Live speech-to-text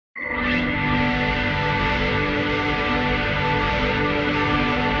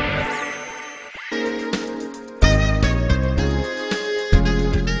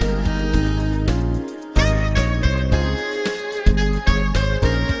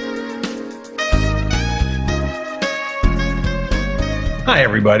Hi,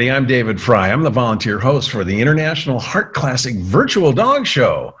 everybody. I'm David Frei. I'm the volunteer host for the International Heart Classic Virtual Dog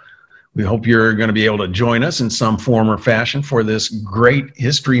Show. We hope you're going to be able to join us in some form or fashion for this great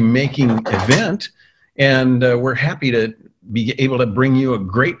history-making event. And we're happy to be able to bring you a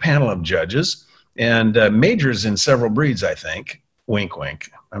great panel of judges and majors in several breeds, I think. Wink, wink.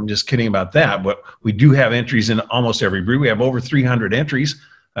 I'm just kidding about that. But we do have entries in almost every breed. We have over 300 entries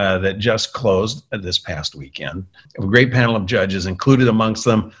that just closed this past weekend. A great panel of judges, included amongst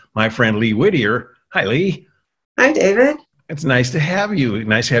them my friend Lee Whittier. Hi, Lee. Hi, David. It's nice to have you.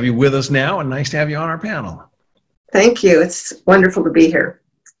 Nice to have you with us now, and nice to have you on our panel. Thank you. It's wonderful to be here.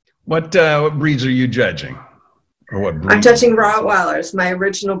 What breeds are you judging? Or what breed? I'm judging Rottweilers, my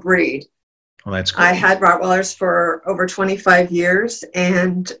original breed. Well, that's cool. I had Rottweilers for over 25 years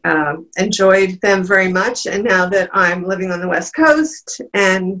and enjoyed them very much. And now that I'm living on the West Coast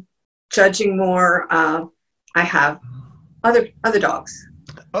and judging more, I have other dogs.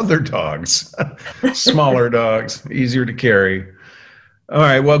 Other dogs, smaller dogs, easier to carry. All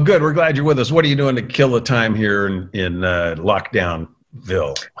right, well, good. We're glad you're with us. What are you doing to kill the time here in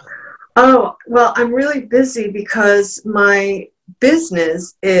Lockdownville? Oh, well, I'm really busy because my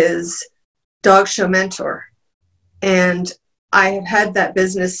business is Dog Show Mentor. And I have had that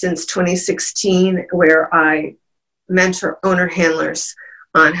business since 2016, where I mentor owner handlers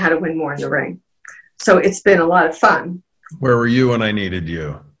on how to win more in the ring. So it's been a lot of fun. Where were you when I needed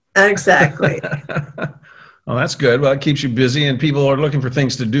you? Exactly. Well, that's good. Well, it keeps you busy, and people are looking for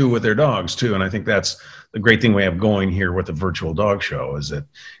things to do with their dogs too. And I think that's the great thing we have going here with the virtual dog show, is that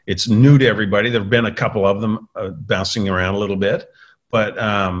it's new to everybody. There have been a couple of them bouncing around a little bit, but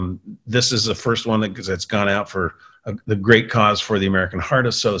this is the first one that's gone out for the great cause for the American Heart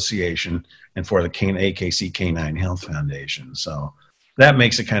Association and for the AKC Canine Health Foundation. So that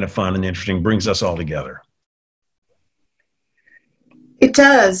makes it kind of fun and interesting, brings us all together. It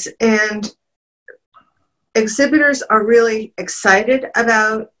does, and exhibitors are really excited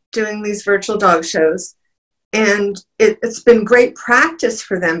about doing these virtual dog shows, and it's been great practice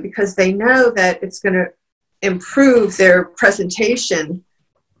for them because they know that it's going to improve their presentation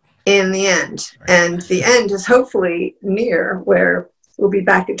in the end. Right. And the end is hopefully near, where we'll be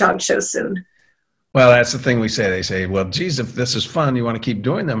back at dog shows soon. Well, that's the thing we say. They say, well, geez, if this is fun, you want to keep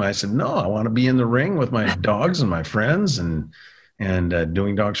doing them? I said, no, I want to be in the ring with my dogs and my friends and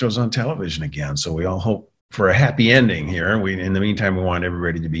doing dog shows on television again. So we all hope for a happy ending here. In the meantime, we want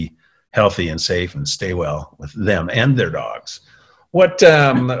everybody to be healthy and safe and stay well with them and their dogs. What's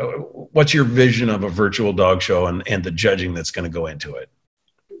your vision of a virtual dog show and the judging that's going to go into it?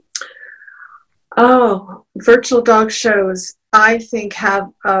 Oh, virtual dog shows, I think I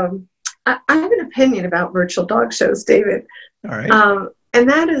have an opinion about virtual dog shows, David. All right. And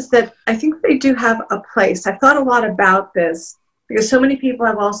that is that I think they do have a place. I've thought a lot about this because so many people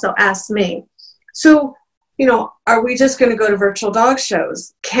have also asked me, so, are we just going to go to virtual dog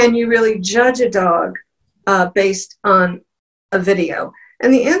shows? Can you really judge a dog based on a video?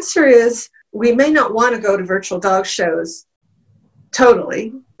 And the answer is, we may not want to go to virtual dog shows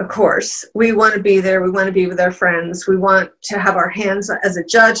totally, of course. We want to be there. We want to be with our friends. We want to have our hands, as a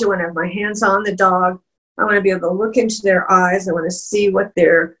judge, I want to have my hands on the dog. I want to be able to look into their eyes. I want to see what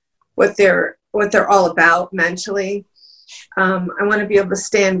they're all about mentally. I want to be able to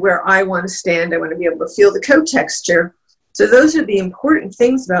stand where I want to stand. I want to be able to feel the coat texture. So those are the important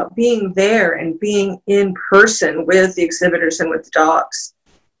things about being there and being in person with the exhibitors and with the dogs.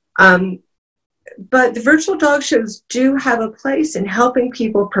 But the virtual dog shows do have a place in helping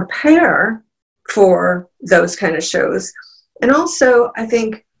people prepare for those kind of shows. And also, I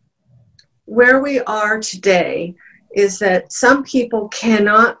think where we are today is that some people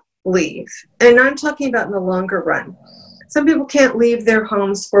cannot leave. And I'm talking about in the longer run. Some people can't leave their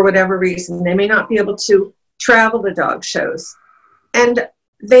homes for whatever reason. They may not be able to travel to dog shows. And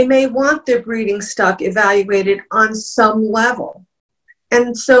they may want their breeding stock evaluated on some level.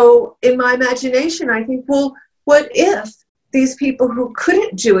 And so in my imagination, I think, well, what if these people who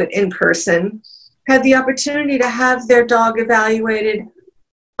couldn't do it in person had the opportunity to have their dog evaluated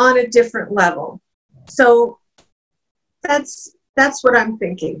on a different level? So that's what I'm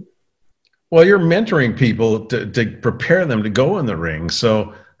thinking. Well, you're mentoring people to prepare them to go in the ring.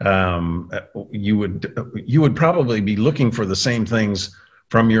 So you would probably be looking for the same things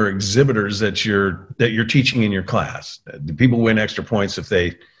from your exhibitors that you're teaching in your class. Do people win extra points if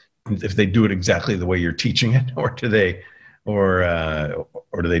they do it exactly the way you're teaching it, or do they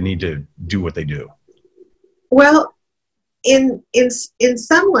need to do what they do? Well, in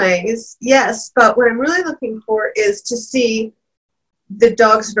some ways, yes. But what I'm really looking for is to see the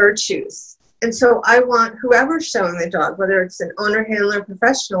dog's virtues. And so I want whoever's showing the dog, whether it's an owner, handler,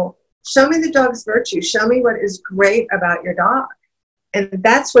 professional, show me the dog's virtue. Show me what is great about your dog. And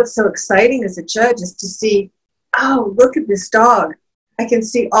that's what's so exciting as a judge, is to see, oh, look at this dog. I can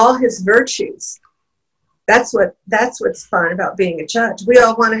see all his virtues. That's what's fun about being a judge. We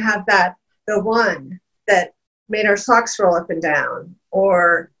all want to have that, the one that made our socks roll up and down,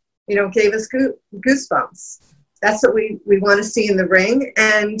 or, you know, gave us goosebumps. That's what we want to see in the ring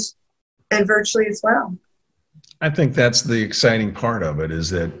and virtually as well. I think that's the exciting part of it, is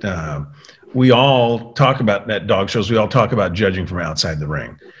that we all talk about at dog shows. We all talk about judging from outside the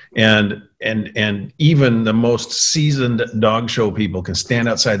ring, and even the most seasoned dog show people can stand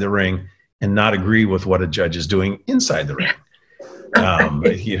outside the ring and not agree with what a judge is doing inside the ring.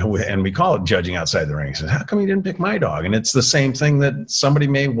 You know, and we call it judging outside the ring. He says, how come you didn't pick my dog? And it's the same thing that somebody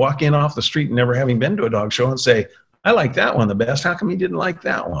may walk in off the street, never having been to a dog show, and say, I like that one the best. How come you didn't like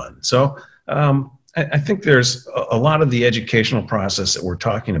that one? So I think there's a lot of the educational process that we're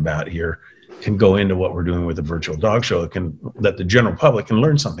talking about here can go into what we're doing with the virtual dog show. It can, that the general public can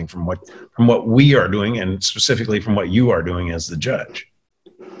learn something from what we are doing, and specifically from what you are doing as the judge.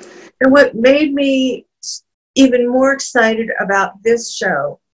 And what made me even more excited about this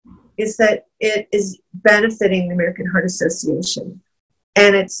show is that it is benefiting the American Heart Association,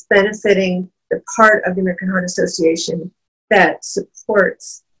 and it's benefiting the part of the American Heart Association that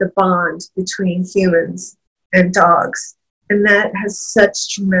supports the bond between humans and dogs. And that has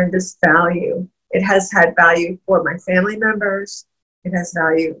such tremendous value. It has had value for my family members. It has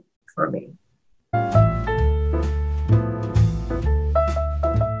value for me.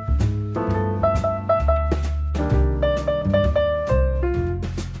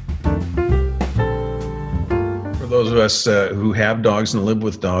 Those of us who have dogs and live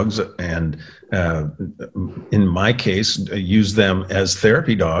with dogs, and in my case, use them as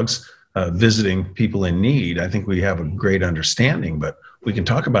therapy dogs, visiting people in need, I think we have a great understanding. But we can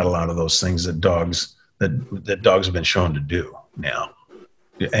talk about a lot of those things that dogs have been shown to do now,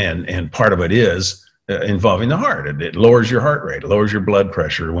 and part of it is involving the heart. It lowers your heart rate, lowers your blood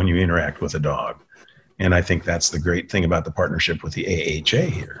pressure when you interact with a dog, and I think that's the great thing about the partnership with the AHA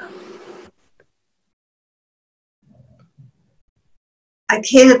here. I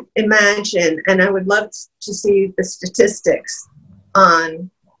can't imagine, and I would love to see the statistics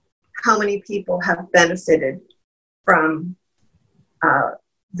on how many people have benefited from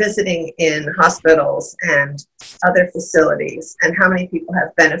visiting in hospitals and other facilities, and how many people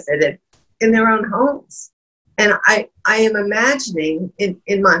have benefited in their own homes. And I am imagining,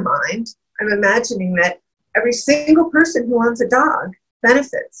 in my mind, I'm imagining that every single person who owns a dog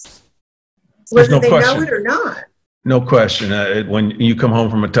benefits, whether they know it or not. No question. When you come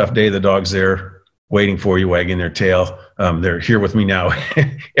home from a tough day, the dog's there waiting for you, wagging their tail. They're here with me now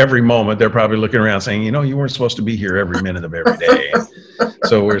every moment. They're probably looking around saying, you know, you weren't supposed to be here every minute of every day.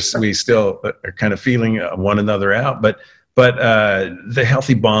 So we still are kind of feeling one another out. But the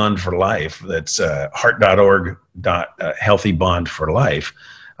Healthy Bond for Life, that's heart.org, Healthy Bond for Life,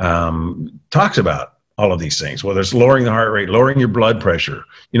 talks about all of these things, whether it's lowering the heart rate, lowering your blood pressure.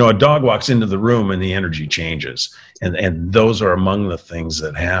 You know, a dog walks into the room and the energy changes, and those are among the things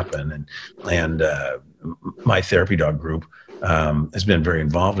that happen. And my therapy dog group has been very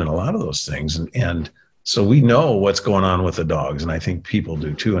involved in a lot of those things, and so we know what's going on with the dogs, and I think people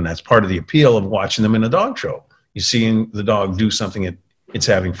do too. And that's part of the appeal of watching them in a dog show. You're seeing the dog do something it's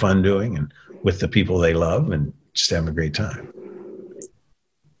having fun doing, and with the people they love, and just having a great time.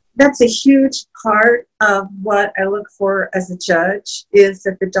 That's a huge part of what I look for as a judge, is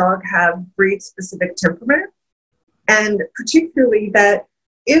that the dog have breed-specific temperament, and particularly that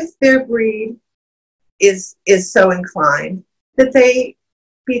if their breed is so inclined, that they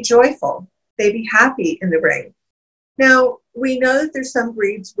be joyful, they be happy in the ring. Now, we know that there's some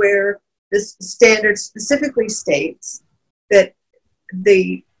breeds where this standard specifically states that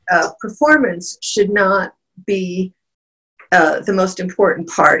the performance should not be the most important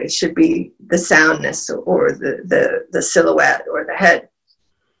part. It should be the soundness, or the silhouette, or the head.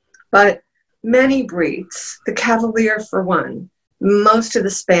 But many breeds, the Cavalier for one, most of the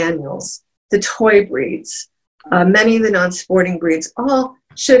Spaniels, the toy breeds, many of the non-sporting breeds, all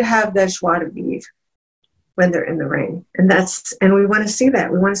should have that joie de vivre when they're in the ring. And we want to see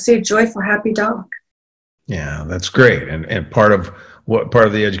that. We want to see a joyful, happy dog. Yeah, that's great. And part of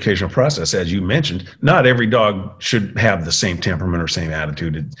the educational process, as you mentioned, not every dog should have the same temperament or same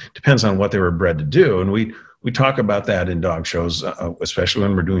attitude. It depends on what they were bred to do. And we talk about that in dog shows, especially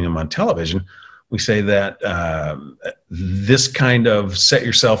when we're doing them on television. We say that this kind of set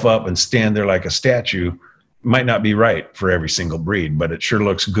yourself up and stand there like a statue might not be right for every single breed, but it sure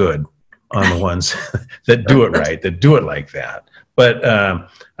looks good on the ones that do it right, that do it like that. But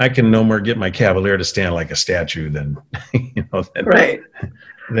I can no more get my Cavalier to stand like a statue than, you know,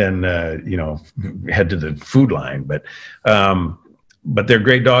 than you know, head to the food line. But they're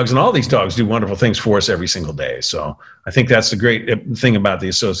great dogs, and all these dogs do wonderful things for us every single day. So I think that's the great thing about the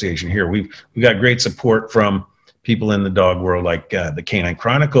association here. We've got great support from people in the dog world, like the Canine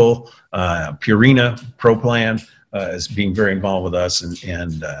Chronicle, Purina, Pro Plan is being very involved with us,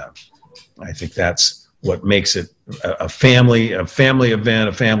 and I think that's what makes it a family event,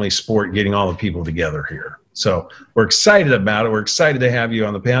 a family sport, getting all the people together here. So we're excited about it. We're excited to have you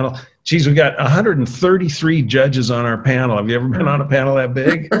on the panel. Geez, we got 133 judges on our panel. Have you ever been on a panel that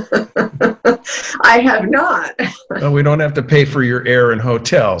big? I have not. Well, we don't have to pay for your air and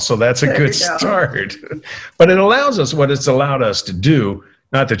hotel, so that's a good start. But it allows us what it's allowed us to do.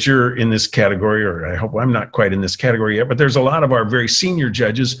 Not that you're in this category, or I hope I'm not quite in this category yet, but there's a lot of our very senior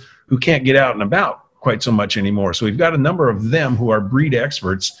judges who can't get out and about quite so much anymore. So we've got a number of them who are breed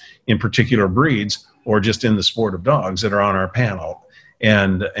experts in particular breeds, or just in the sport of dogs, that are on our panel.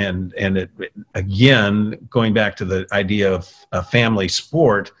 And it, again, going back to the idea of a family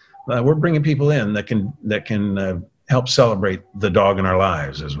sport, we're bringing people in that can help celebrate the dog in our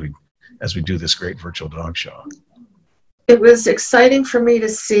lives as we do this great virtual dog show. It was exciting for me to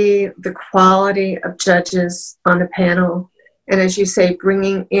see the quality of judges on the panel, and as you say,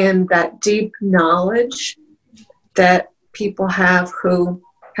 bringing in that deep knowledge that people have who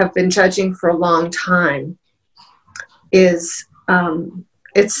have been judging for a long time is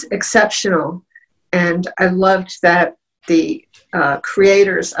it's exceptional. And I loved that the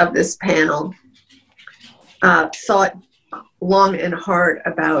creators of this panel thought long and hard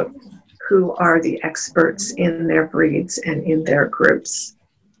about who are the experts in their breeds and in their groups.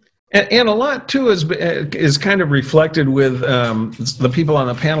 And a lot, too, is kind of reflected with the people on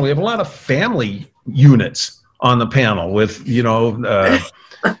the panel. We have a lot of family units on the panel with, you know,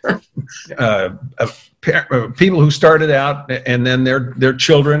 people who started out and then their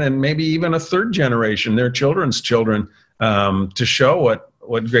children, and maybe even a third generation, their children's children, to show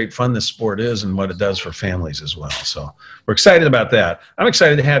what great fun this sport is and what it does for families as well. So we're excited about that. I'm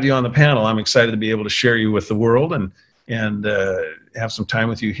excited to have you on the panel. I'm excited to be able to share you with the world and have some time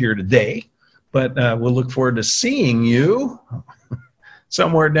with you here today. But we'll look forward to seeing you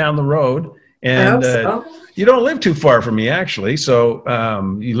somewhere down the road. And you don't live too far from me, actually. So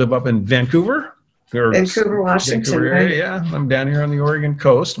you live up in Vancouver? Vancouver, Washington. Vancouver area, yeah. I'm down here on the Oregon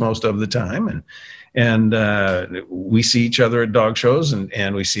coast most of the time. And we see each other at dog shows,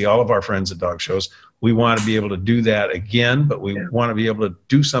 and we see all of our friends at dog shows. We want to be able to do that again, but we want to be able to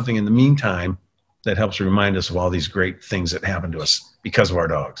do something in the meantime that helps remind us of all these great things that happen to us because of our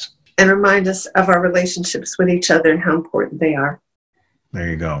dogs. And remind us of our relationships with each other and how important they are. There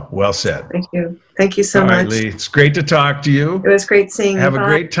you go. Well said. Thank you. Thank you so much. All right, Lee. It's great to talk to you. It was great seeing you. Have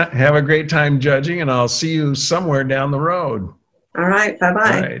a great time judging, and I'll see you somewhere down the road. All right.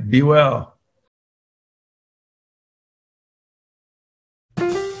 Bye-bye. All right. Be well.